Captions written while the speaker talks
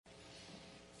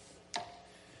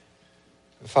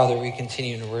Father, we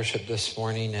continue to worship this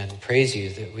morning and praise you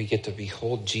that we get to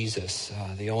behold Jesus,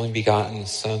 the only begotten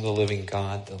Son of the living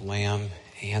God, the Lamb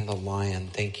and the Lion.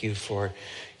 Thank you for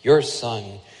your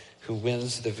Son who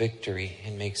wins the victory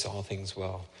and makes all things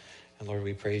well. And Lord,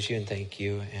 we praise you and thank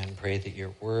you and pray that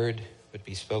your word would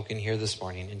be spoken here this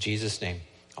morning. In Jesus' name,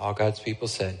 all God's people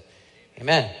said,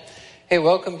 amen. Hey,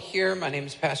 welcome here. My name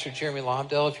is Pastor Jeremy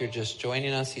Lobdell. If you're just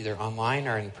joining us either online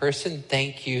or in person,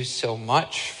 thank you so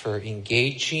much for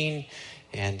engaging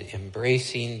and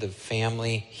embracing the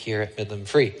family here at Midland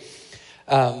Free.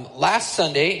 Last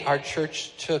Sunday, our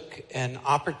church took an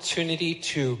opportunity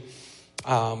to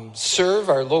serve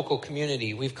our local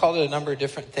community. We've called it a number of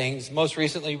different things. Most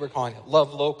recently, we're calling it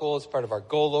Love Local. It's part of our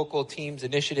Go Local team's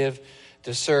initiative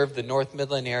to serve the North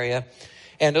Midland area.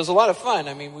 And it was a lot of fun.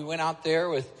 I mean, we went out there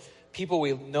with people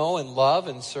we know and love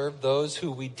and serve those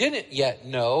who we didn't yet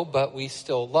know, but we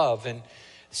still love. And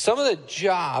some of the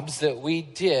jobs that we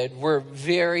did were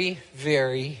very,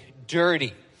 very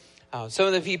dirty. Some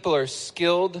of the people are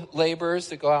skilled laborers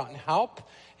that go out and help,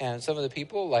 and some of the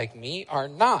people, like me, are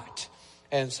not.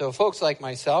 And so folks like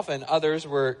myself and others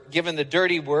were given the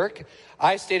dirty work.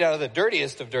 I stayed out of the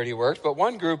dirtiest of dirty work, but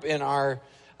one group in our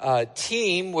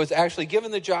team was actually given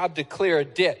the job to clear a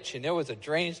ditch, and it was a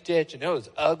drainage ditch, and it was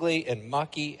ugly and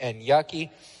mucky and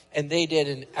yucky, and they did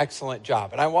an excellent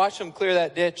job. And I watched them clear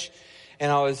that ditch,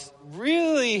 and I was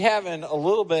really having a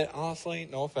little bit, honestly,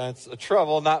 no offense, of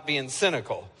trouble not being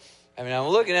cynical. I mean, I'm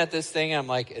looking at this thing, and I'm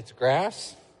like, it's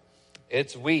grass,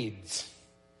 it's weeds,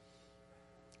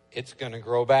 it's going to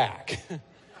grow back.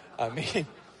 I mean,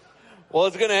 well,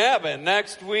 it's going to happen.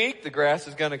 Next week, the grass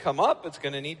is going to come up. It's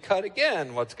going to need cut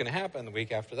again. What's going to happen the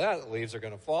week after that? The leaves are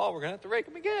going to fall. We're going to have to rake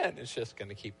them again. It's just going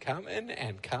to keep coming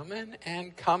and coming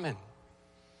and coming.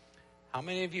 How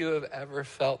many of you have ever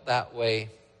felt that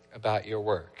way about your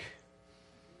work?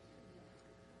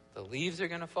 The leaves are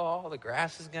going to fall. The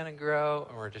grass is going to grow.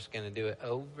 And we're just going to do it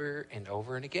over and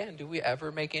over and again. Do we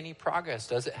ever make any progress?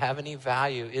 Does it have any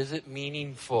value? Is it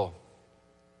meaningful?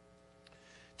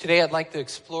 Today, I'd like to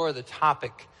explore the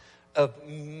topic of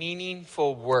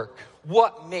meaningful work.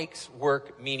 What makes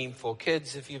work meaningful?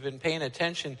 Kids, if you've been paying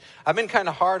attention, I've been kind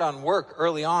of hard on work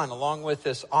early on, along with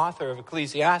this author of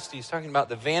Ecclesiastes, talking about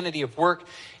the vanity of work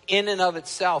in and of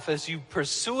itself. As you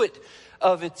pursue it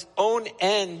of its own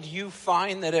end, you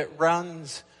find that it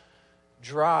runs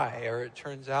dry, or it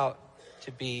turns out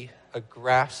to be a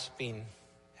grasping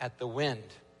at the wind.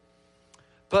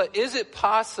 But is it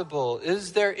possible,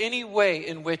 is there any way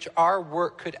in which our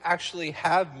work could actually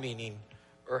have meaning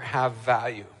or have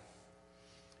value?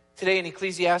 Today in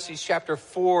Ecclesiastes chapter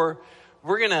 4,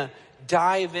 we're going to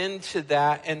dive into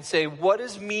that and say, what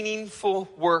does meaningful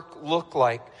work look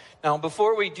like? Now,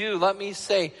 before we do, let me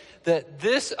say that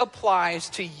this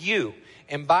applies to you.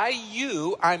 And by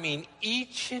you, I mean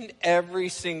each and every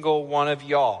single one of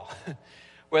y'all.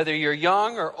 Whether you're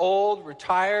young or old,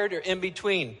 retired or in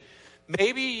between.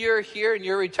 Maybe you're here and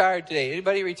you're retired today.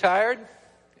 Anybody retired?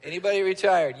 Anybody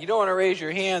retired? You don't want to raise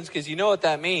your hands because you know what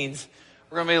that means.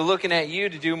 We're going to be looking at you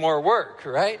to do more work,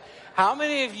 right? How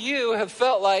many of you have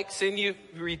felt like since you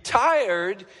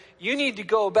retired, you need to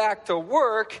go back to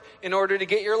work in order to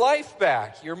get your life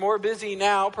back? You're more busy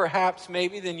now, perhaps,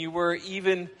 maybe, than you were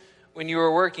even when you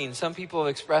were working. Some people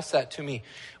have expressed that to me.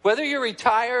 Whether you're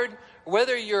retired,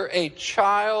 whether you're a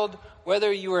child,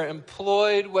 whether you are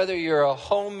employed, whether you're a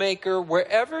homemaker,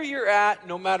 wherever you're at,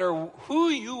 no matter who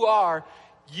you are,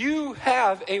 you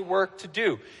have a work to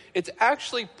do. It's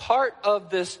actually part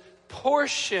of this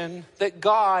portion that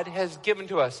God has given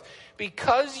to us.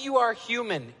 Because you are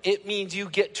human, it means you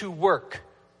get to work.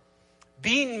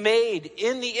 Being made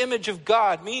in the image of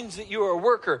God means that you are a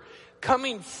worker.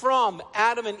 Coming from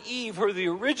Adam and Eve, who are the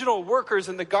original workers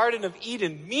in the Garden of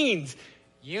Eden, means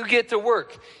you get to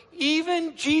work.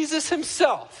 Even Jesus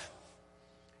himself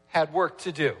had work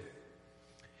to do.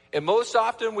 And most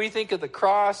often we think of the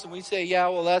cross and we say, yeah,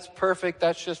 well, that's perfect.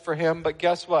 That's just for him. But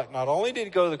guess what? Not only did he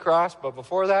go to the cross, but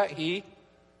before that, he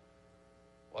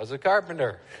was a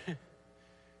carpenter.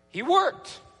 He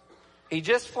worked. He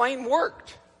just plain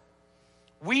worked.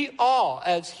 We all,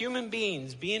 as human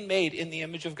beings, being made in the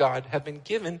image of God, have been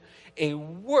given a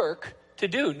work to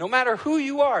do. No matter who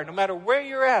you are, no matter where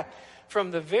you're at,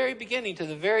 from the very beginning to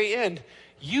the very end,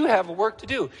 you have a work to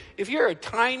do. If you're a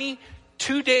tiny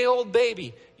 2-day-old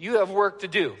baby, you have work to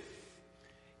do.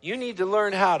 You need to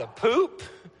learn how to poop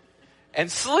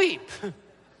and sleep.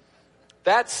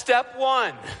 That's step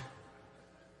one.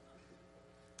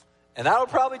 And that'll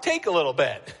probably take a little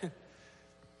bit.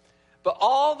 But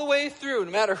all the way through,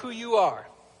 no matter who you are,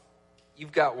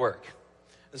 you've got work.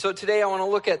 And so today I want to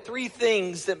look at three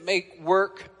things that make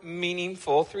work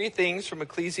meaningful. Three things from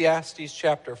Ecclesiastes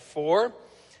chapter 4.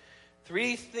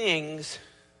 Three things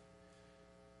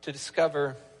to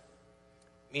discover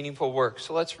meaningful work.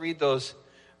 So let's read those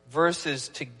verses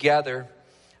together.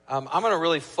 I'm going to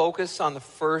really focus on the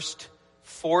first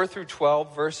 4 through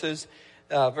 12 verses.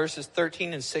 Verses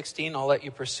 13 and 16, I'll let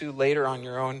you pursue later on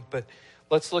your own. But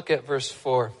let's look at verse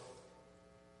 4. It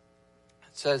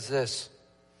says this: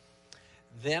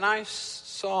 Then I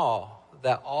saw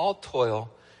that all toil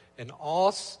and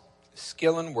all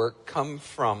skill and work come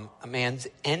from a man's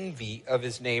envy of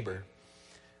his neighbor.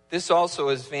 This also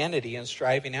is vanity and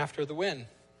striving after the wind.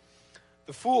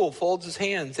 The fool folds his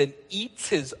hands and eats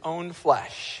his own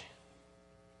flesh.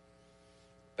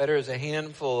 Better is a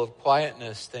handful of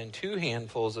quietness than 2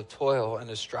 handfuls of toil and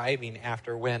a striving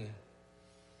after wind.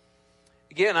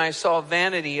 Again, I saw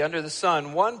vanity under the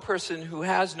sun, one person who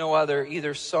has no other,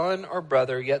 either son or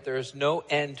brother, yet there is no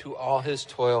end to all his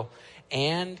toil.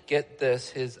 And get this,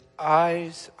 his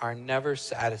eyes are never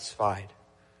satisfied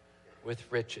with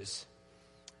riches,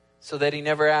 so that he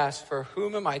never asks, for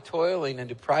whom am I toiling and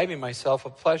depriving myself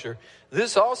of pleasure?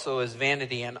 This also is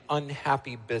vanity and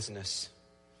unhappy business.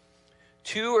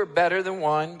 2 are better than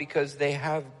 1 because they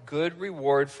have good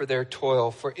reward for their toil.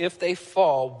 For if they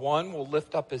fall, one will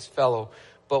lift up his fellow.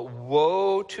 But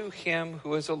woe to him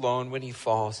who is alone when he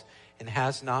falls and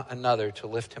has not another to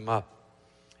lift him up.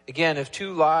 Again, if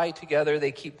 2 lie together,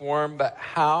 they keep warm. But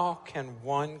how can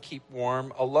one keep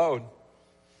warm alone?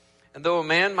 And though a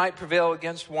man might prevail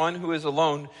against one who is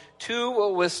alone, 2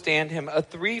 will withstand him. A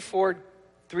threefold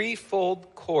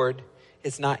cord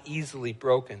is not easily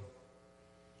broken.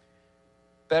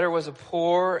 Better was a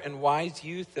poor and wise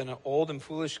youth than an old and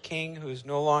foolish king who is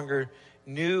no longer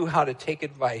knew how to take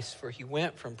advice, for he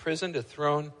went from prison to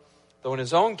throne, though in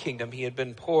his own kingdom he had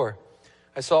been poor.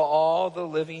 I saw all the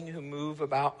living who move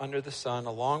about under the sun,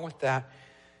 along with that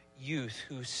youth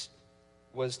who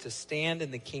was to stand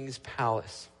in the king's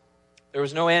palace. There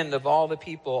was no end of all the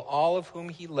people, all of whom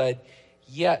he led,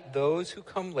 yet those who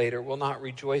come later will not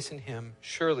rejoice in him.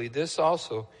 Surely this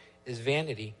also is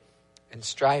vanity and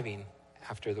striving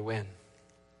after the wind.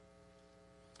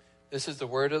 This is the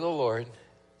word of the Lord.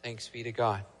 Thanks be to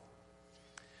God.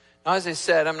 Now, as I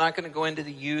said, I'm not going to go into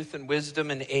the youth and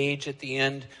wisdom and age at the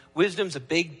end. Wisdom's a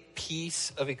big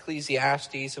piece of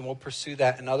Ecclesiastes, and we'll pursue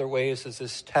that in other ways as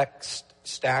this text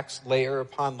stacks layer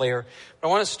upon layer. But I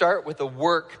want to start with the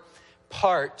work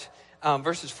part,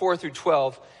 verses 4 through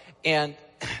 12. And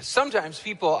sometimes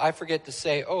I forget to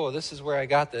say, oh, this is where I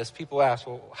got this. People ask,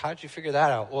 well, how did you figure that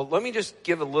out? Well, let me just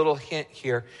give a little hint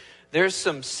here. There's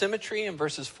some symmetry in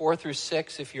verses 4 through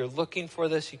 6. If you're looking for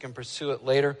this, you can pursue it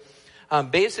later.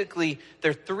 Basically,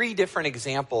 there are 3 different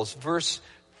examples. Verse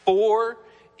 4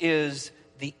 is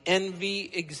the envy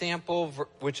example,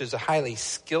 which is a highly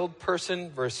skilled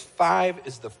person. Verse 5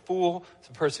 is the fool, it's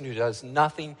a person who does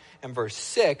nothing. And verse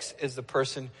 6 is the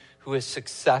person who is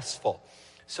successful.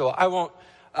 So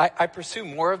I pursue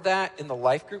more of that in the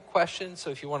life group questions.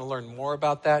 So if you want to learn more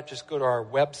about that, just go to our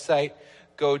website.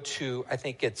 Go to, I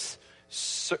think it's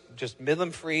just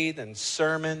Midland Free, then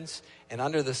sermons. And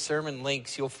under the sermon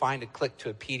links, you'll find a click to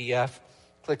a PDF.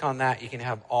 Click on that. You can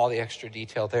have all the extra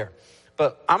detail there.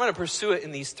 But I'm going to pursue it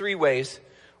in these 3 ways.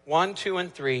 1, 2,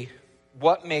 and 3.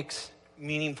 What makes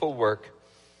meaningful work?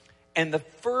 And the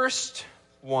first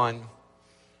one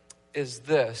is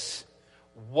this.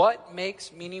 What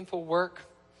makes meaningful work?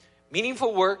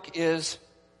 Meaningful work is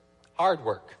hard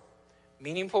work.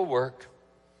 Meaningful work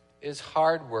is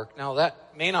hard work. Now,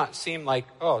 that may not seem like,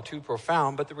 too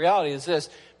profound, but the reality is this.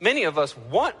 Many of us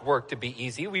want work to be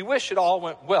easy. We wish it all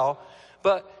went well,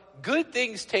 but good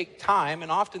things take time,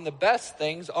 and often the best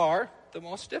things are the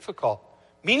most difficult.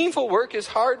 Meaningful work is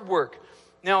hard work.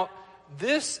 Now,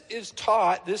 this is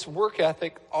taught, this work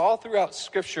ethic, all throughout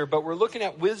Scripture, but we're looking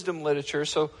at wisdom literature.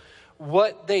 So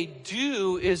what they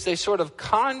do is they sort of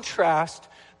contrast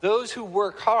those who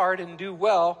work hard and do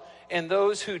well and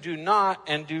those who do not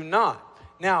and do not.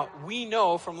 Now, we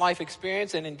know from life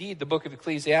experience and indeed the book of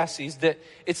Ecclesiastes that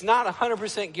it's not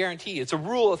 100% guarantee. It's a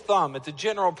rule of thumb. It's a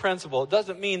general principle. It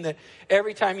doesn't mean that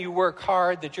every time you work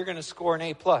hard that you're going to score an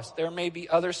A+. There may be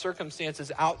other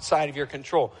circumstances outside of your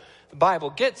control. The Bible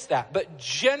gets that. But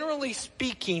generally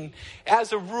speaking,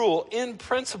 as a rule, in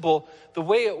principle, the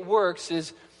way it works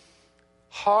is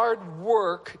hard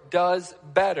work does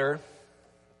better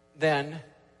than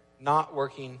not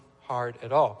working hard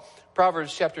at all.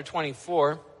 Proverbs chapter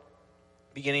 24,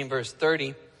 beginning in verse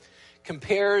 30,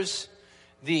 compares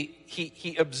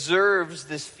he observes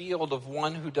this field of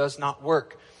one who does not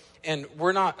work. And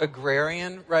we're not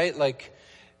agrarian, right? Like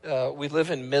We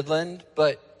live in Midland,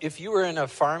 but if you were in a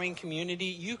farming community,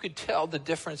 you could tell the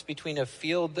difference between a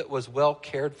field that was well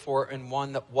cared for and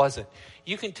one that wasn't.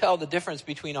 You can tell the difference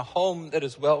between a home that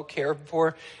is well cared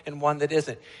for and one that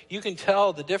isn't. You can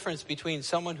tell the difference between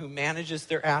someone who manages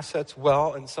their assets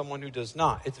well and someone who does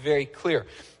not. It's very clear.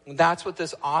 And that's what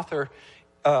this author,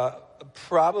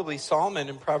 probably Solomon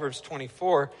in Proverbs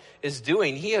 24, is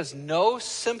doing. He has no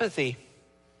sympathy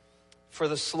for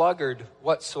the sluggard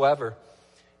whatsoever.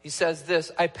 He says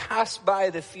this, I passed by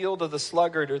the field of the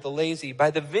sluggard or the lazy, by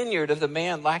the vineyard of the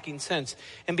man lacking sense.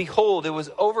 And behold, it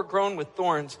was overgrown with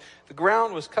thorns. The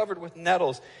ground was covered with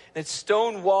nettles, and its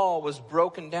stone wall was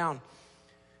broken down.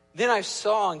 Then I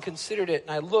saw and considered it,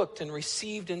 and I looked and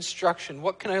received instruction.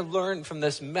 What can I learn from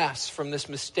this mess, from this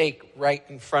mistake right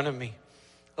in front of me?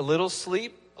 A little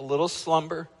sleep, a little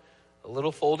slumber, a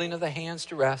little folding of the hands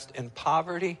to rest, and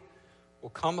poverty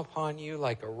will come upon you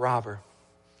like a robber,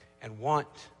 and want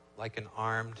like an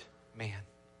armed man.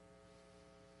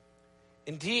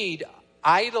 Indeed,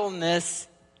 idleness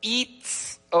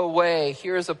eats away.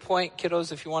 Here's a point,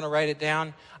 kiddos, if you want to write it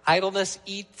down. Idleness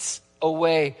eats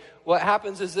away. What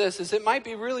happens is this, is it might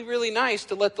be really, really nice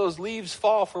to let those leaves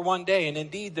fall for one day. And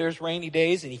indeed, there's rainy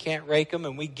days and you can't rake them,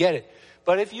 and we get it.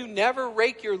 But if you never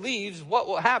rake your leaves, what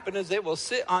will happen is they will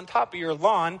sit on top of your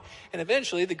lawn, and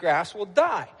eventually the grass will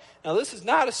die. Now, this is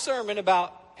not a sermon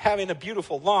about having a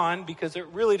beautiful lawn, because it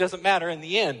really doesn't matter in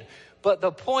the end. But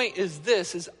the point is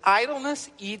this, is idleness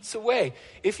eats away.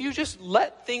 If you just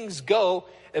let things go,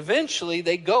 eventually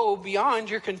they go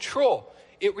beyond your control.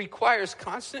 It requires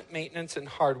constant maintenance and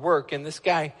hard work. And this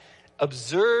guy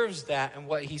observes that, and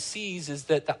what he sees is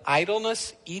that the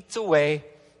idleness eats away,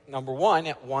 number one,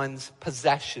 at one's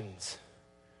possessions.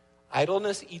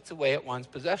 Idleness eats away at one's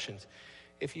possessions.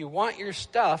 If you want your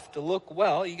stuff to look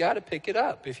well, you got to pick it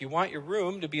up. If you want your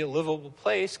room to be a livable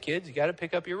place, kids, you got to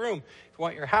pick up your room. If you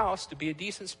want your house to be a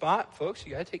decent spot, folks,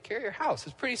 you got to take care of your house.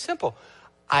 It's pretty simple.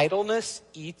 Idleness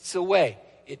eats away.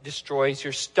 It destroys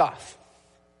your stuff.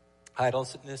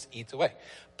 Idleness eats away.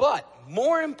 But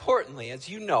more importantly, as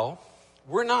you know,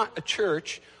 we're not a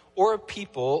church or a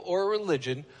people or a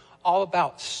religion all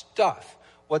about stuff.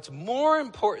 What's more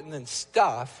important than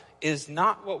stuff is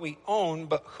not what we own,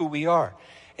 but who we are.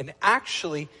 And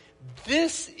actually,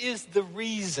 this is the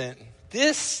reason,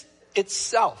 this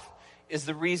itself is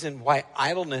the reason why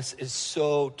idleness is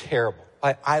so terrible.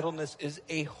 Why idleness is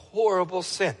a horrible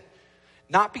sin.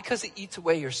 Not because it eats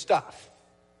away your stuff,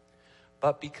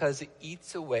 but because it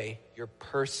eats away your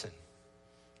person.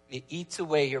 It eats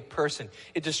away your person.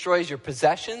 It destroys your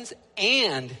possessions,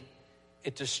 and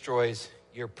it destroys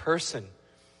your person.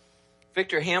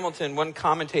 Victor Hamilton, one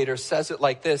commentator, says it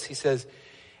like this. He says,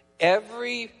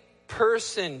 every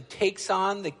person takes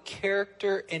on the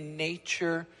character and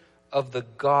nature of the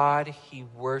God he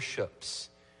worships.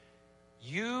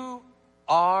 You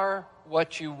are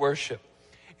what you worship.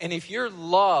 And if your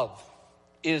love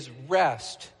is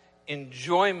rest,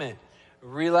 enjoyment,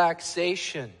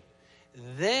 relaxation,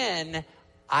 then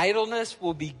idleness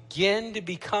will begin to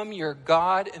become your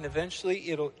God, and eventually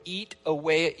it'll eat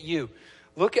away at you.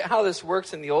 Look at how this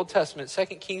works in the Old Testament. 2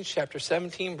 Kings chapter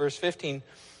 17, verse 15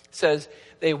 says,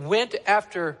 they went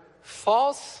after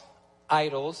false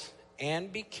idols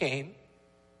and became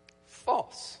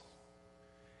false.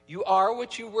 You are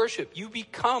what you worship. You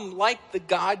become like the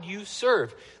God you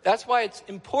serve. That's why it's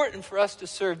important for us to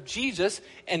serve Jesus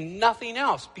and nothing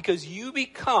else, because you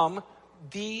become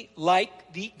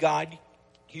like the God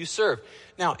you serve.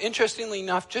 Now, interestingly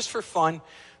enough, just for fun,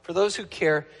 for those who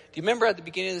care, do you remember at the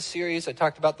beginning of the series, I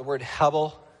talked about the word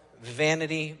hebel,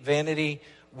 vanity,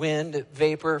 wind,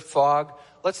 vapor, fog.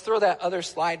 Let's throw that other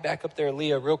slide back up there,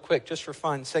 Leah, real quick, just for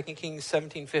fun. 2 Kings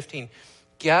 17:15.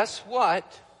 Guess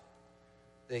what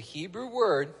the Hebrew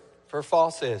word for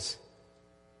false is?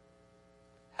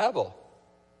 Hebel.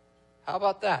 How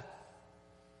about that?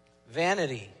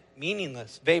 Vanity,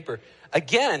 meaningless, vapor.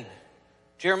 Again,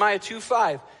 Jeremiah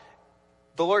 2:5.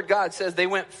 The Lord God says, they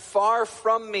went far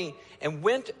from me and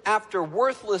went after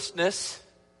worthlessness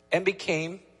and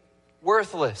became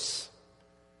worthless.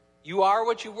 You are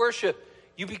what you worship.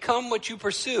 You become what you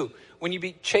pursue. When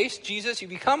you chase Jesus, you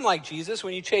become like Jesus.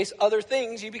 When you chase other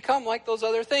things, you become like those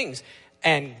other things.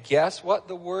 And guess what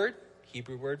the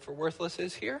Hebrew word for worthless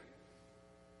is here?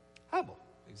 Hebel.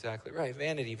 Exactly right.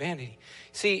 Vanity.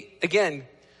 See, again,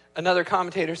 another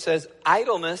commentator says,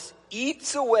 idleness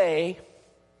eats away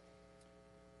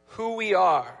who we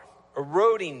are,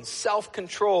 eroding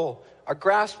self-control, our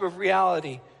grasp of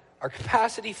reality, our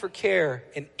capacity for care,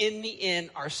 and in the end,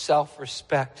 our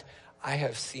self-respect. I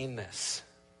have seen this.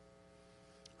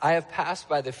 I have passed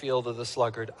by the field of the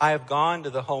sluggard. I have gone to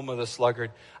the home of the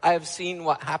sluggard. I have seen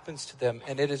what happens to them,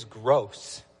 and it is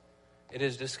gross. It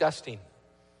is disgusting.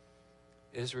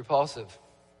 It is repulsive.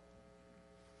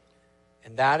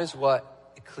 And that is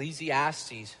what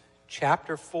Ecclesiastes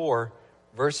chapter 4,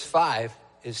 verse 5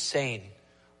 is saying.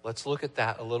 Let's look at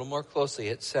that a little more closely.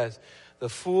 It says, the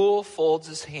fool folds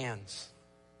his hands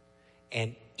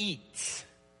and eats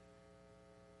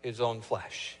his own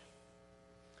flesh.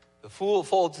 The fool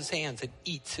folds his hands and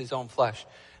eats his own flesh.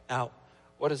 Now,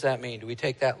 what does that mean? Do we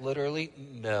take that literally?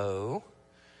 No.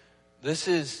 This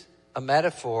is a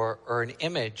metaphor or an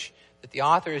image that the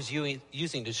author is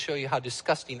using to show you how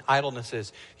disgusting idleness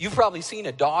is. You've probably seen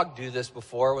a dog do this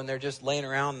before when they're just laying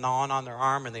around gnawing on their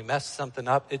arm and they mess something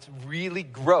up. It's really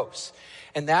gross.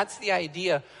 And that's the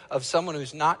idea of someone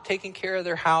who's not taking care of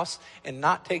their house and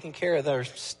not taking care of their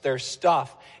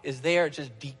stuff, is they are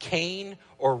just decaying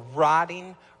or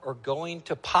rotting or going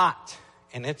to pot.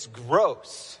 And it's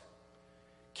gross.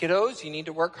 Kiddos, you need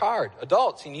to work hard.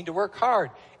 Adults, you need to work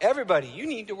hard. Everybody, you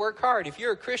need to work hard. If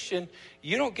you're a Christian,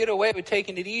 you don't get away with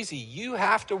taking it easy. You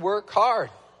have to work hard.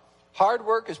 Hard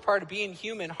work is part of being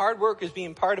human. Hard work is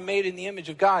being part of made in the image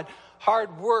of God.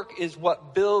 Hard work is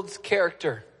what builds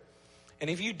character. And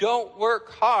if you don't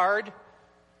work hard,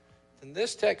 then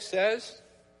this text says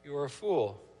you are a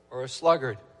fool or a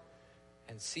sluggard.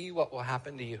 And see what will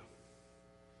happen to you.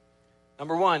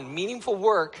 Number one, meaningful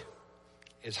work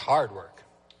is hard work.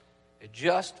 It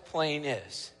just plain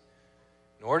is.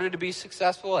 In order to be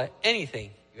successful at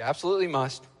anything, you absolutely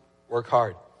must work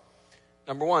hard.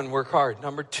 Number one, work hard.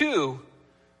 Number two,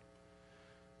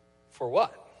 for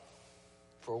what?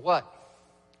 For what?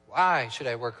 Why should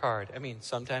I work hard? I mean,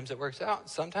 sometimes it works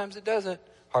out, sometimes it doesn't.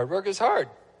 Hard work is hard.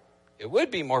 It would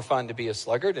be more fun to be a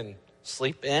sluggard and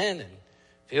sleep in and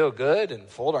feel good and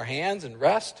fold our hands and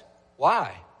rest.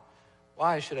 Why?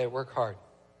 Why should I work hard?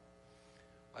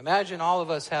 Imagine all of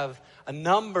us have a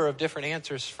number of different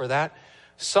answers for that.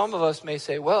 Some of us may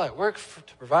say, well, I work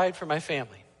to provide for my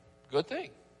family. Good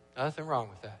thing. Nothing wrong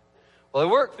with that. Well, I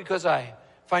work because I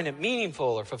find it meaningful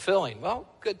or fulfilling. Well,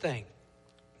 good thing.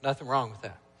 Nothing wrong with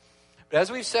that. But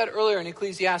as we've said earlier in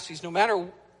Ecclesiastes, no matter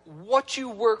what you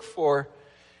work for,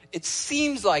 it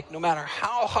seems like no matter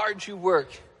how hard you work,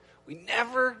 we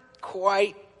never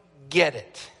quite get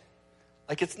it.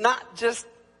 Like it's not just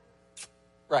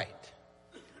right.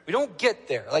 We don't get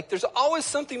there. Like there's always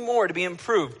something more to be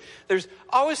improved. There's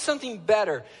always something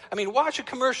better. I mean, watch a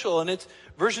commercial and it's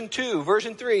version 2,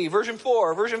 version 3, version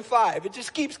 4, version 5. It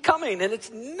just keeps coming and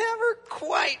it's never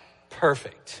quite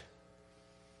perfect.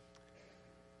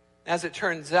 As it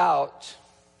turns out,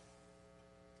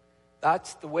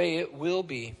 that's the way it will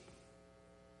be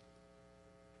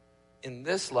in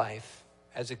this life,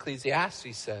 as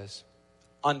Ecclesiastes says,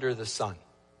 under the sun.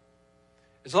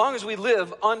 As long as we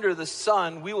live under the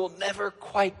sun, we will never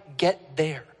quite get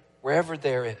there, wherever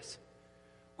there is.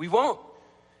 We won't.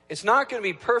 It's not going to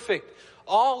be perfect.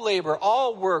 All labor,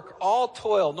 all work, all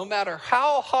toil, no matter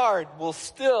how hard, will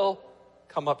still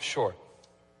come up short.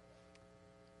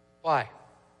 Why?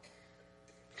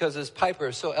 Because as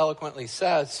Piper so eloquently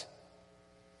says,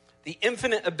 the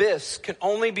infinite abyss can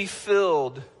only be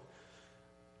filled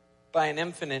by an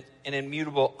infinite and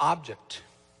immutable object.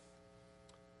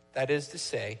 That is to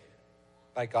say,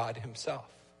 by God himself.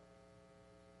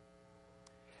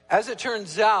 As it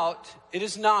turns out, it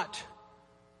is not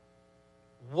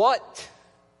what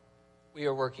we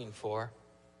are working for,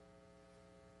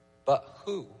 but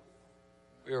who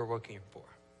we are working for.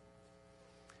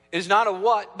 It is not a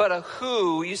what, but a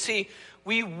who. You see,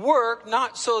 we work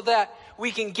not so that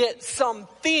we can get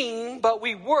something, but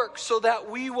we work so that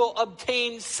we will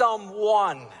obtain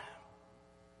someone.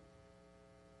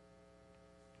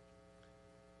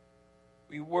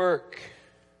 We work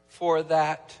for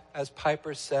that, as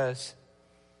Piper says,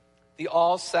 the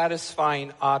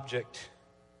all-satisfying object,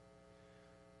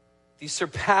 the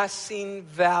surpassing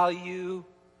value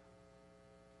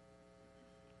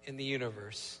in the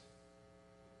universe,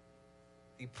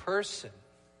 the person,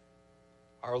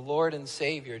 our Lord and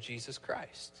Savior, Jesus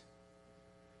Christ.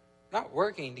 We're not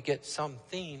working to get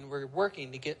something, we're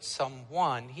working to get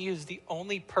someone. He is the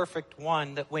only perfect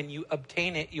one that when you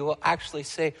obtain it, you will actually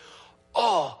say,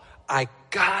 oh, I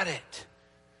got it.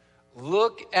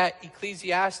 Look at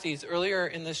Ecclesiastes. Earlier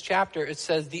in this chapter, it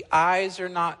says the eyes are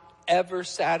not ever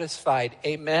satisfied.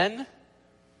 Amen?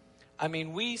 I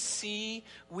mean, we see,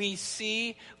 we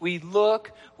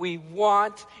look, we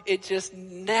want. It just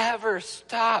never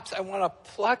stops. I want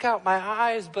to pluck out my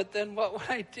eyes, but then what would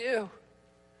I do?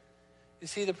 You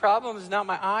see, the problem is not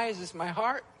my eyes, it's my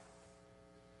heart.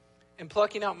 And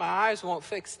plucking out my eyes won't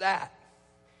fix that.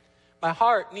 My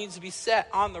heart needs to be set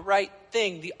on the right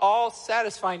thing, the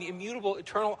all-satisfying, immutable,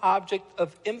 eternal object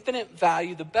of infinite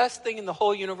value, the best thing in the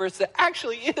whole universe that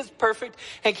actually is perfect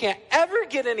and can't ever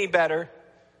get any better,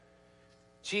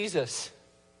 Jesus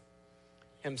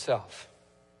himself.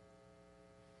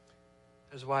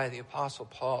 That's why the Apostle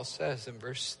Paul says in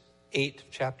verse 8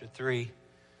 of chapter 3,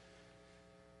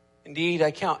 indeed, I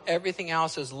count everything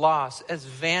else as loss, as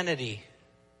vanity.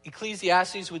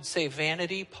 Ecclesiastes would say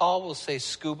vanity. Paul will say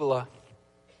scubala.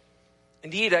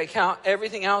 Indeed, I count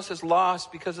everything else as loss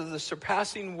because of the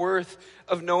surpassing worth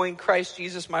of knowing Christ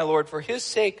Jesus my Lord. For his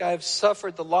sake I have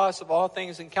suffered the loss of all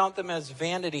things and count them as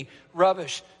vanity,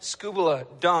 rubbish, scubala,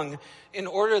 dung, in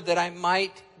order that I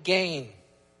might gain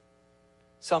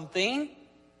something,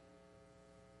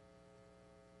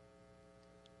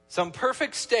 some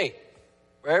perfect state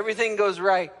where everything goes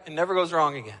right and never goes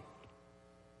wrong again.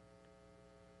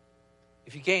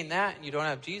 If you gain that and you don't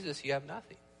have Jesus, you have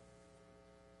nothing.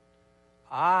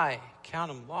 I count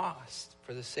them lost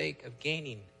for the sake of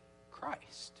gaining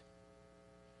Christ.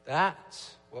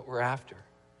 That's what we're after.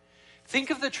 Think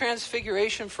of the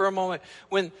transfiguration for a moment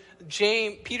when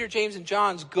Peter, James, and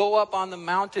John go up on the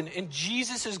mountain and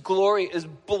Jesus' glory is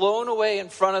blown away in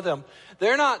front of them.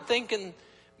 They're not thinking,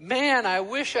 man, I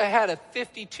wish I had a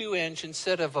 52-inch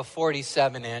instead of a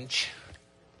 47-inch.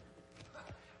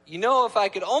 You know, if I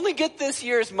could only get this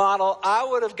year's model, I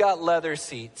would have got leather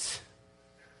seats.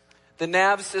 The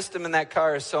nav system in that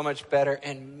car is so much better.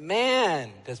 And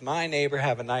man, does my neighbor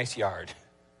have a nice yard.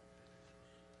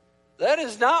 That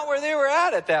is not where they were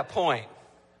at that point.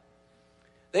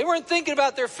 They weren't thinking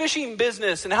about their fishing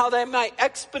business and how they might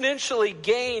exponentially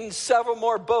gain several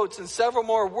more boats and several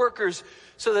more workers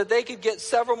so that they could get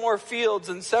several more fields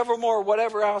and several more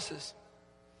whatever else's.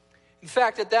 In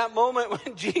fact, at that moment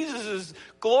when Jesus'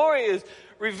 glory is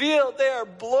revealed, they are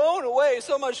blown away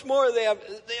so much more. They have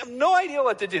no idea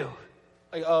what to do.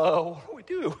 Like, what do we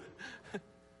do?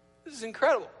 This is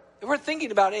incredible. They weren't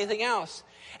thinking about anything else.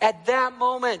 At that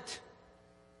moment,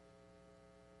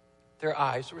 their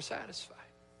eyes were satisfied.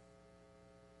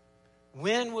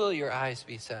 When will your eyes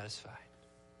be satisfied?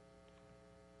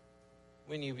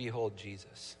 When you behold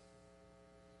Jesus.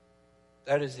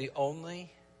 That is the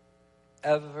only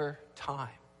ever time.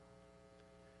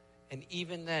 And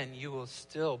even then, you will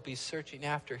still be searching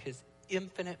after his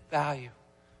infinite value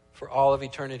for all of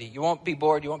eternity. You won't be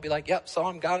bored. You won't be like, yep, saw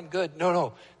him, got him, good.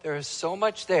 No. There is so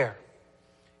much there.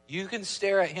 You can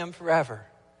stare at him forever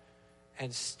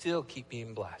and still keep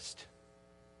being blessed.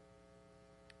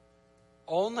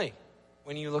 Only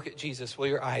when you look at Jesus will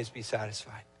your eyes be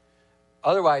satisfied.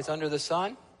 Otherwise, under the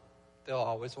sun, they'll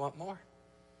always want more.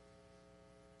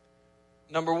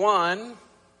 Number one,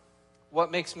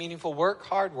 what makes meaningful work?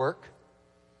 Hard work.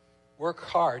 Work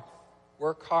hard.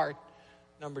 Work hard.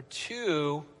 Number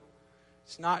two,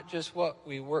 it's not just what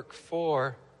we work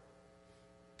for,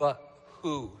 but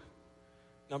who.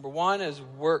 Number one is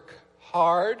work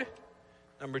hard.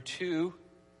 Number two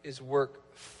is work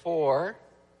for.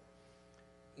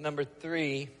 Number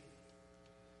three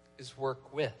is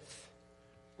work with.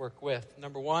 Work with.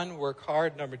 Number one, work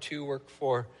hard. Number two, work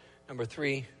for. Number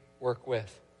three, work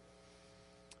with.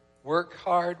 Work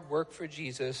hard, work for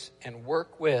Jesus, and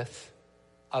work with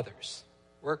others.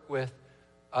 Work with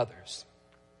others.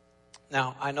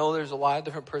 Now, I know there's a lot of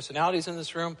different personalities in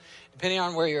this room. Depending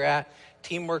on where you're at,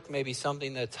 teamwork may be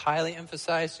something that's highly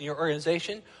emphasized in your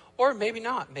organization, or maybe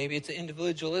not. Maybe it's an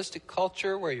individualistic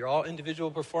culture where you're all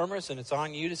individual performers and it's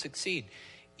on you to succeed.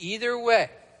 Either way,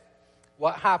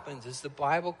 what happens is the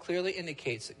Bible clearly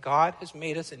indicates that God has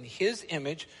made us in his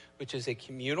image, which is a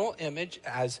communal image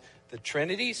as the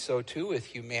Trinity, so too with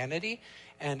humanity.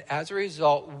 And as a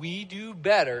result, we do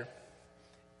better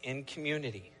in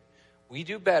community. We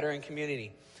do better in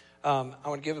community. I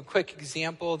want to give a quick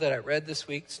example that I read this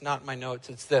week. It's not in my notes.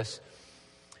 It's this.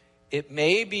 It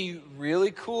may be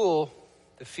really cool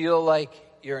to feel like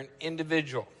you're an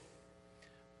individual.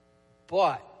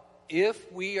 But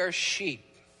if we are sheep,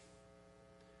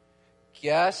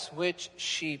 guess which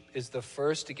sheep is the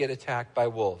first to get attacked by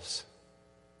wolves?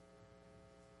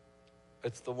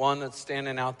 It's the one that's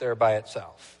standing out there by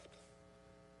itself.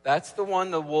 That's the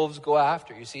one the wolves go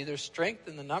after. You see, there's strength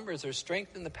in the numbers. There's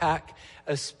strength in the pack,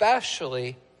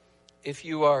 especially if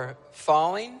you are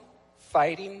falling,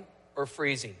 fighting, or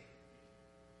freezing.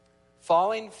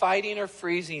 Falling, fighting, or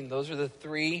freezing. Those are the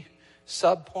three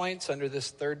sub-points under this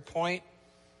third point.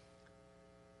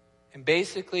 And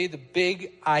basically, the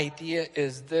big idea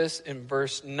is this in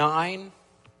verse 9.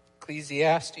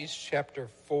 Ecclesiastes chapter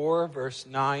 4, verse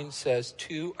 9 says,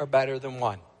 2 are better than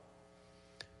 1.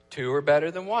 2 are better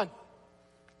than 1.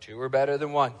 2 are better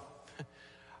than 1.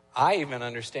 I even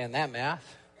understand that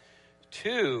math.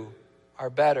 2 are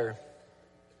better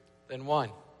than 1.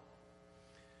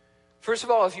 First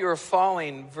of all, if you are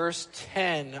falling, verse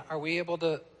 10, are we able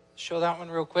to show that one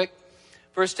real quick?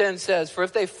 Verse 10 says, "For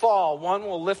if they fall, one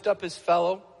will lift up his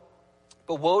fellow.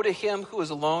 But woe to him who is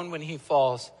alone when he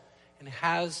falls and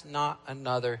has not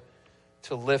another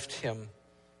to lift him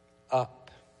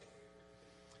up."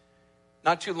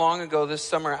 Not too long ago this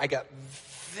summer, I got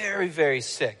very, very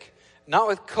sick. Not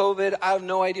with COVID. I have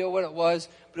no idea what it was,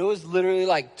 but it was literally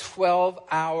like 12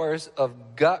 hours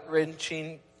of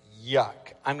gut-wrenching yuck.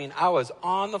 I mean, I was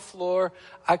on the floor.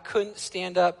 I couldn't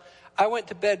stand up. I went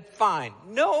to bed fine.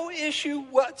 No issue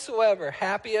whatsoever.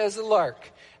 Happy as a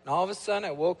lark. And all of a sudden,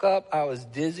 I woke up. I was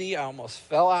dizzy. I almost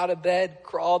fell out of bed,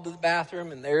 crawled to the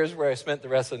bathroom, and there's where I spent the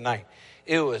rest of the night.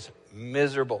 It was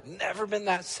miserable. Never been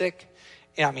that sick.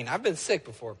 I mean, I've been sick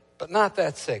before, but not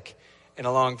that sick in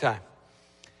a long time.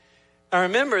 I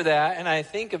remember that, and I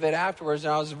think of it afterwards,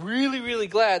 and I was really, really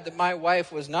glad that my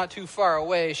wife was not too far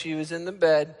away. She was in the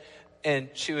bed, and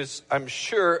she was, I'm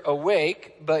sure,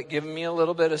 awake, but giving me a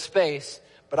little bit of space.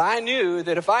 But I knew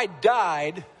that if I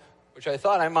died, which I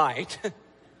thought I might,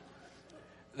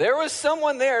 there was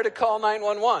someone there to call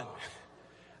 911.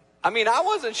 I mean, I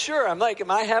wasn't sure. I'm like,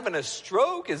 am I having a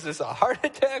stroke? Is this a heart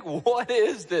attack? What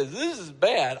is this? This is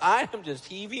bad. I am just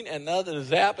heaving and nothing is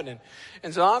happening.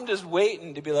 And so I'm just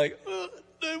waiting to be like,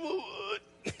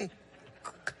 911.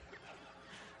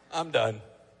 I'm done.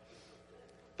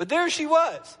 But there she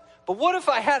was. But what if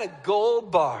I had a gold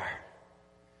bar?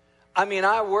 I mean,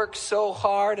 I worked so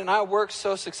hard and I worked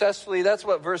so successfully. That's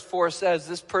what verse 4 says.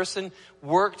 This person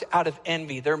worked out of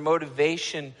envy. Their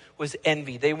motivation was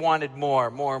envy. They wanted more.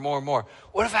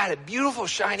 What if I had a beautiful,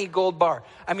 shiny gold bar?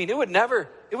 I mean, it would never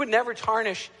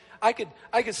tarnish. I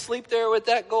could sleep there with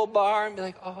that gold bar and be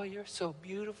like, oh, you're so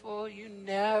beautiful. You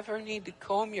never need to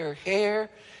comb your hair.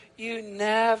 You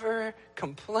never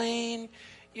complain.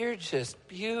 You're just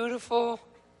beautiful.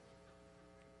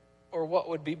 Or what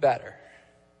would be better?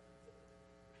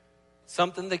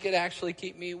 Something that could actually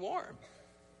keep me warm.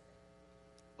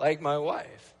 Like my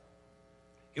wife.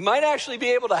 You might actually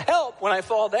be able to help when I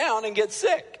fall down and get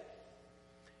sick.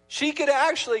 She could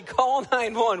actually call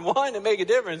 911 and make a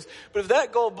difference. But if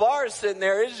that gold bar is sitting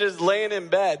there, it's just laying in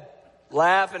bed,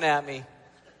 laughing at me.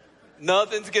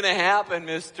 Nothing's going to happen,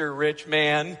 Mr. Rich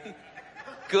Man.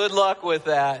 Good luck with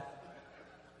that.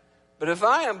 But if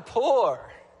I am poor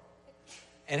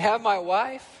and have my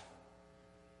wife,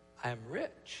 I am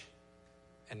rich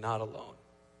and not alone.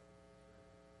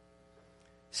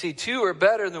 See, 2 are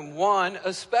better than 1,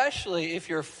 especially if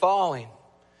you're falling.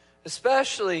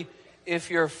 Especially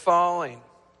if you're falling.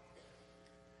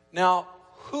 Now,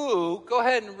 go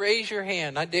ahead and raise your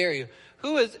hand, I dare you.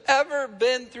 Who has ever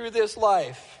been through this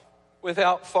life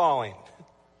without falling?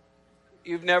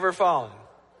 You've never fallen.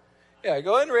 Yeah,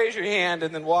 go ahead and raise your hand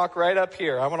and then walk right up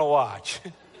here. I'm going to watch.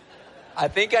 I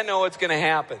think I know what's going to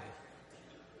happen.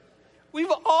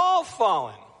 We've all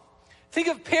fallen. Think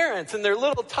of parents and their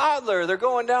little toddler. They're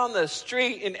going down the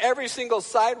street and every single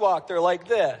sidewalk, they're like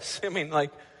this. I mean,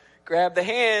 like, grab the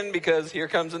hand because here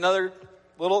comes another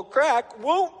little crack.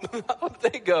 Whoop, up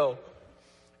they go.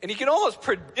 And you can almost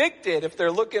predict it if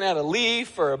they're looking at a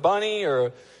leaf or a bunny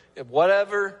or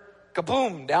whatever.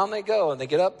 Kaboom, down they go. And they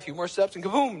get up a few more steps and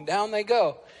kaboom, down they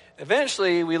go.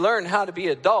 Eventually, we learn how to be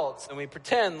adults and we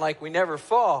pretend like we never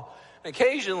fall. And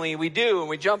occasionally we do and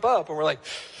we jump up and we're like,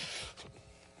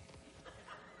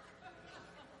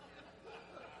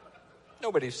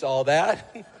 nobody saw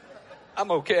that. I'm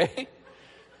okay.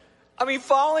 I mean,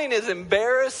 falling is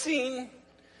embarrassing.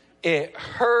 It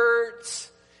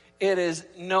hurts. It is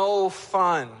no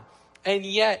fun. And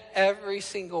yet, every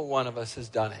single one of us has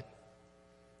done it.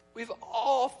 We've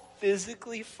all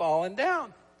physically fallen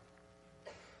down.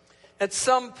 At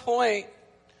some point,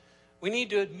 we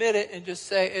need to admit it and just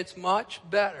say it's much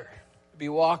better to be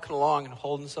walking along and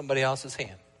holding somebody else's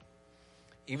hand.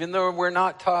 Even though we're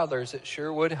not toddlers, it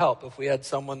sure would help if we had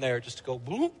someone there just to go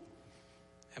boom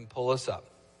and pull us up.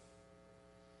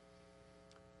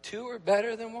 2 are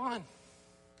better than 1.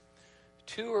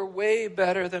 2 are way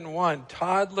better than 1.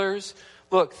 Toddlers,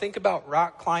 look, think about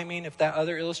rock climbing. If that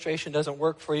other illustration doesn't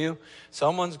work for you,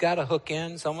 someone's got to hook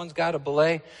in, someone's got to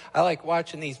belay. I like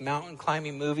watching these mountain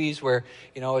climbing movies where,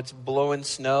 it's blowing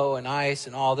snow and ice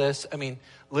and all this. I mean,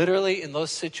 literally in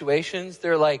those situations,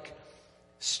 they're like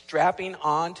strapping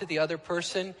on to the other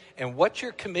person. And what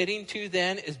you're committing to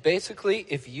then is basically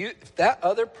if that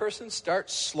other person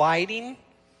starts sliding,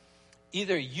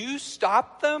 either you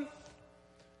stop them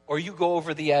or you go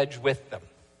over the edge with them.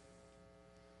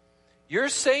 You're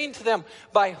saying to them,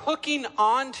 by hooking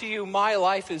on to you, my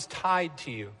life is tied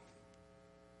to you.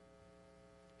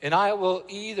 and I will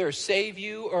either save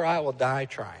you or I will die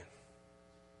trying.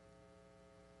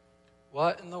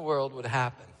 What in the world would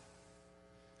happen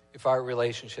if our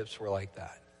relationships were like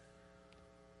that?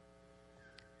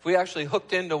 If we actually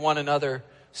hooked into one another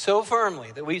so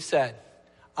firmly that we said,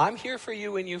 I'm here for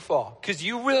you when you fall, because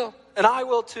you will, and I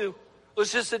will too.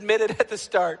 Let's just admit it at the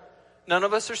start. None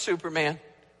of us are Superman.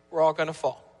 We're all going to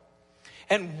fall.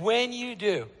 And when you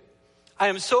do, I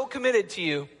am so committed to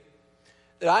you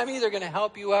that I'm either going to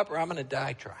help you up or I'm going to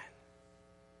die trying.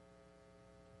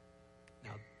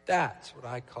 Now, that's what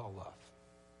I call love.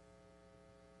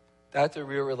 That's a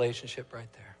real relationship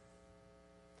right there.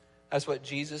 That's what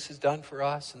Jesus has done for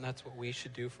us, and that's what we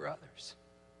should do for others.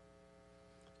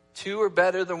 Two are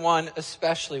better than one,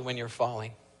 especially when you're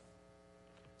falling.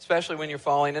 Especially when you're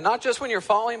falling. And not just when you're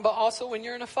falling, but also when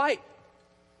you're in a fight.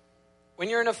 When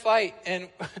you're in a fight, and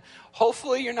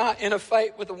hopefully you're not in a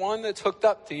fight with the one that's hooked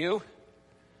up to you.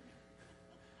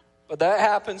 But that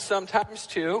happens sometimes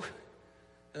too.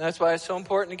 And that's why it's so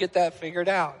important to get that figured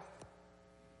out.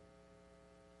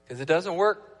 Because it doesn't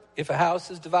work if a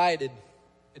house is divided.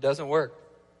 It doesn't work.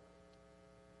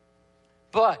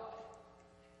 But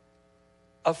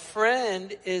a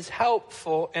friend is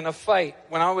helpful in a fight.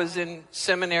 When I was in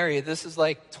seminary, this is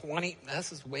 20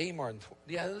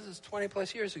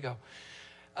 plus years ago.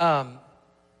 I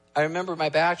remember my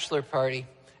bachelor party.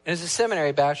 And it's a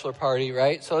seminary bachelor party,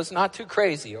 right? So it's not too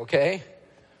crazy, okay?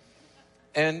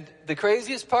 And the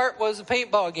craziest part was the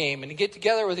paintball game. And to get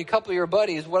together with a couple of your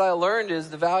buddies, what I learned is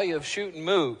the value of shoot and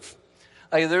move.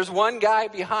 Like there's one guy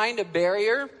behind a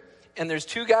barrier, and there's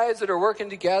two guys that are working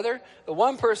together. The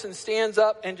one person stands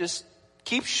up and just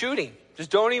keeps shooting. Just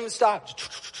don't even stop.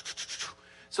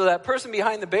 So that person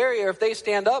behind the barrier, if they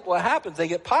stand up, what happens? They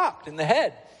get popped in the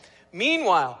head.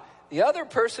 Meanwhile, the other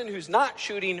person who's not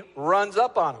shooting runs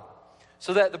up on them.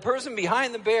 So that the person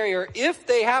behind the barrier, if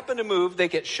they happen to move, they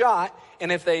get shot.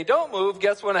 And if they don't move,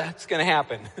 guess what's going to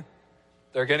happen?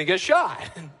 They're going to get shot.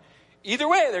 Either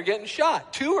way, they're getting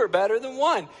shot. Two are better than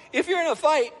one. If you're in a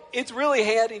fight, it's really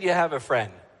handy to have a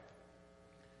friend.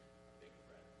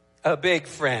 A big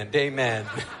friend. Amen.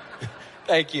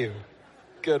 Thank you.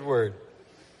 Good word.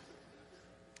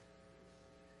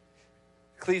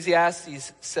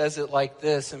 Ecclesiastes says it like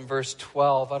this in verse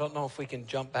 12. I don't know if we can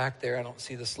jump back there. I don't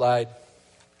see the slide.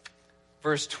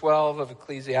 Verse 12 of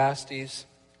Ecclesiastes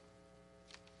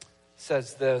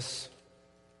says this.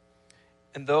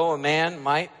 And though a man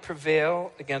might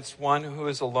prevail against one who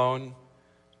is alone,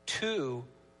 two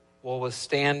will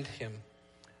withstand him.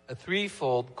 A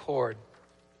threefold cord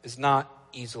is not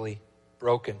easily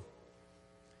broken.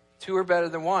 Two are better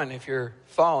than one if you're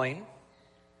falling,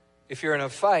 if you're in a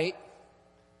fight,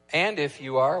 and if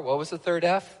you are, what was the third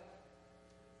F?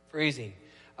 Freezing.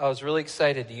 I was really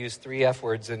excited to use 3 F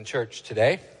words in church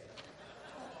today.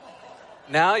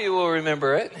 Now you will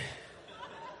remember it.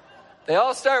 They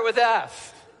all start with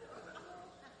F.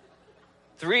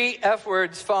 3 F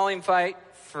words, falling, fight,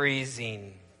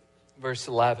 freezing. Verse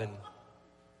 11.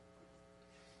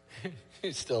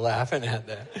 You're still laughing at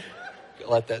that.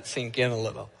 Let that sink in a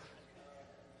little.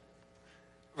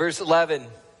 Verse 11.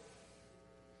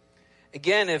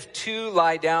 Again, if two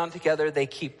lie down together, they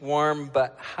keep warm,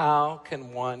 but how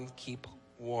can one keep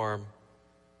warm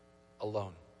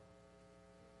alone?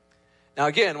 Now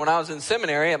again, when I was in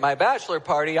seminary at my bachelor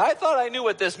party, I thought I knew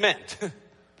what this meant.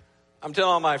 I'm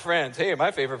telling all my friends, hey,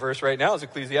 my favorite verse right now is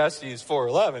Ecclesiastes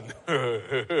 4:11.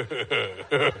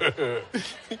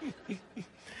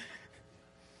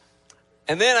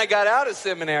 And then I got out of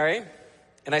seminary,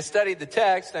 and I studied the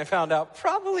text, and I found out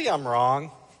probably I'm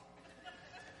wrong.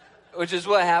 Which is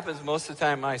what happens most of the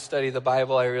time when I study the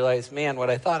Bible. I realize, man, what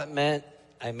I thought it meant,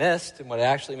 I missed, and what it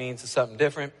actually means is something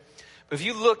different. But if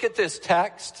you look at this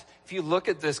text, if you look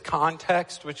at this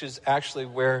context, which is actually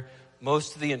where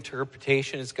most of the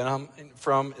interpretation is going to come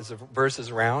from, is the verses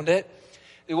around it.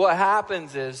 What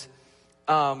happens is,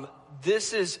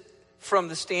 this is from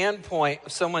the standpoint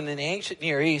of someone in the ancient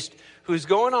Near East who's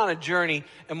going on a journey,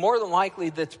 and more than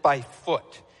likely that's by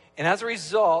foot. And as a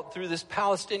result, through this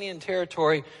Palestinian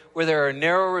territory where there are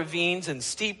narrow ravines and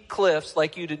steep cliffs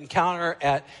like you'd encounter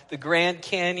at the Grand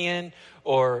Canyon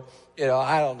or,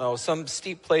 I don't know, some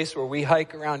steep place where we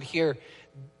hike around here,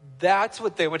 that's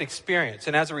what they would experience.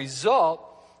 And as a result,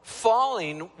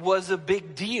 falling was a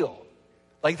big deal.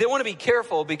 Like they want to be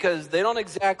careful because they don't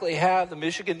exactly have the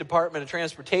Michigan Department of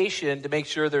Transportation to make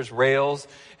sure there's rails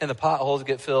and the potholes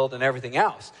get filled and everything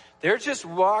else. They're just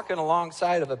walking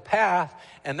alongside of a path,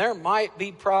 and there might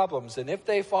be problems. And if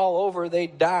they fall over, they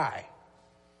die.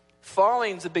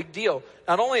 Falling's a big deal.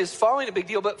 Not only is falling a big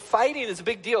deal, but fighting is a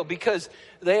big deal because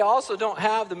they also don't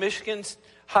have the Michigan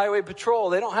highway patrol.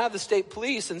 They don't have the state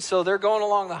police, and so they're going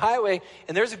along the highway,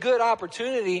 and there's a good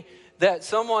opportunity that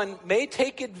someone may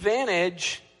take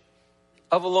advantage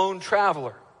of a lone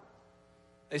traveler.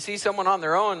 They see someone on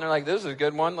their own, they're like, this is a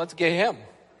good one, let's get him.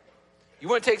 You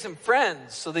want to take some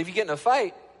friends so that if you get in a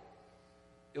fight,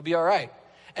 you'll be all right.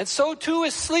 And so too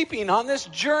is sleeping on this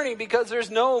journey, because there's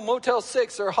no Motel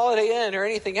 6 or Holiday Inn or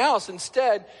anything else.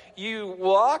 Instead, you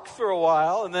walk for a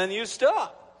while and then you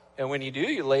stop. And when you do,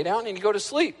 you lay down and you go to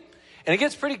sleep. And it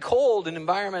gets pretty cold in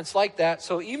environments like that.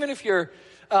 So even if you're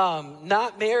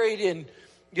not married and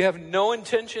you have no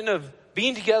intention of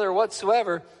being together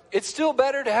whatsoever, it's still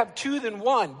better to have two than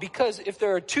one. Because if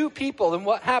there are two people, then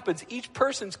what happens? Each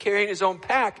person's carrying his own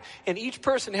pack, and each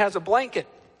person has a blanket.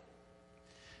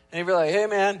 And you'd be like, hey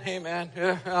man,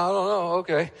 yeah, I don't know,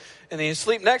 okay. And then you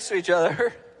sleep next to each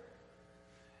other.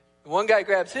 One guy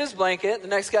grabs his blanket, the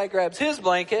next guy grabs his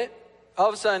blanket. All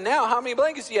of a sudden now, how many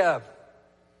blankets do you have?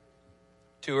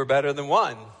 Two are better than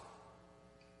one.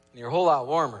 And you're a whole lot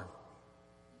warmer.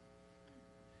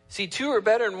 See, two are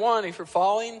better than one if you're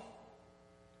falling,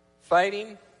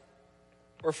 fighting,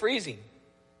 or freezing.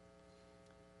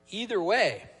 Either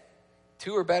way,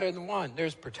 two are better than one.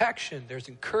 There's protection, there's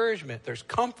encouragement, there's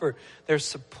comfort, there's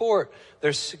support,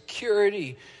 there's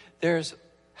security, there's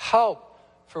help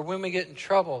for when we get in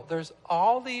trouble. There's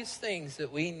all these things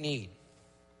that we need,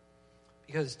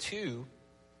 because two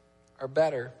are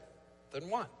better than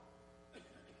one.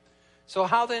 So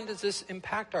how then does this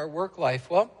impact our work life?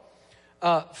 Well,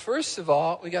 first of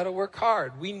all, we got to work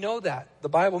hard. We know that. The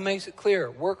Bible makes it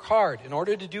clear. Work hard. In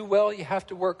order to do well, you have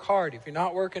to work hard. If you're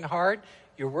not working hard,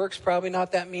 your work's probably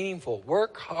not that meaningful.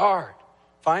 Work hard.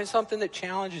 Find something that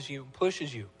challenges you and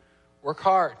pushes you. Work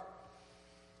hard.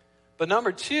 But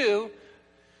number two,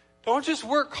 don't just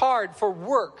work hard for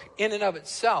work in and of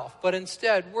itself, but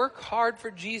instead work hard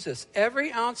for Jesus.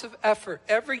 Every ounce of effort,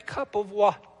 every cup of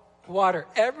water,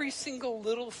 every single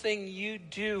little thing you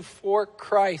do for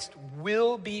Christ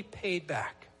will be paid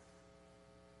back.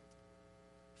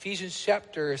 Ephesians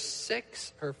chapter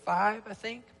 6 or 5, I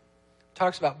think,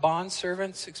 talks about bond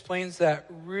servants, explains that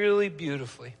really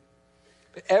beautifully.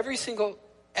 But every single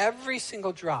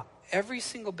drop, every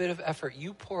single bit of effort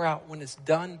you pour out when it's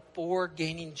done for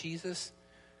gaining Jesus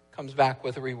comes back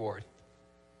with a reward.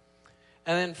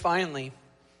 And then finally,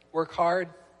 work hard,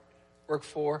 work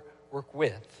for, work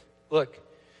with. Look,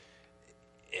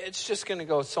 it's just going to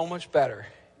go so much better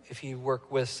if you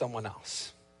work with someone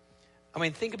else. I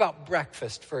mean, think about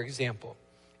breakfast, for example.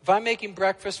 If I'm making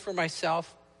breakfast for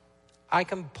myself, I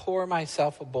can pour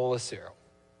myself a bowl of cereal.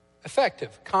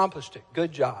 Effective, accomplished it,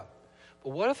 good job. But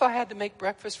what if I had to make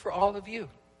breakfast for all of you?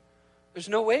 There's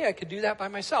no way I could do that by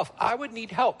myself. I would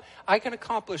need help. I can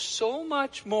accomplish so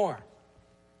much more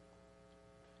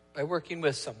by working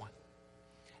with someone.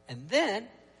 And then,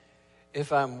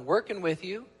 if I'm working with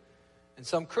you and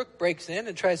some crook breaks in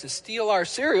and tries to steal our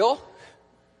cereal,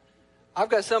 I've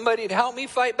got somebody to help me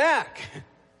fight back.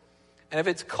 And if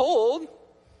it's cold,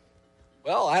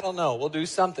 well, I don't know. We'll do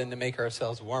something to make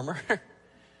ourselves warmer.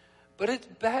 But it's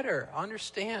better.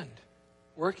 Understand.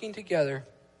 Working together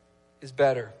is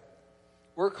better.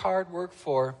 Work hard, work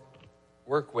for,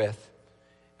 work with.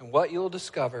 And what you'll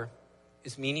discover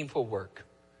is meaningful work.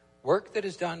 Work that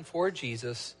is done for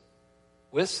Jesus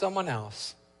with someone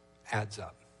else adds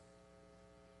up.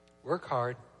 Work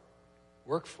hard,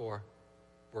 work for,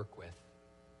 work with.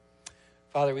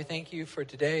 Father, we thank you for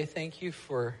today. Thank you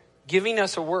for giving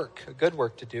us a good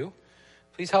work to do.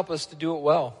 Please help us to do it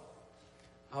well.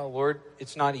 Oh, Lord,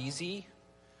 it's not easy.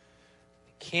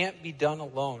 It can't be done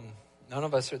alone. None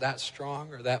of us are that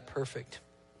strong or that perfect,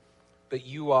 but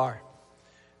you are.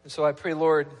 And so I pray,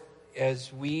 Lord,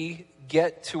 as we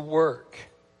get to work,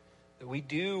 that we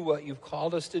do what you've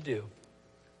called us to do,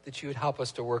 that you would help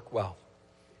us to work well.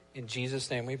 In Jesus'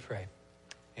 name we pray.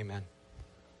 Amen.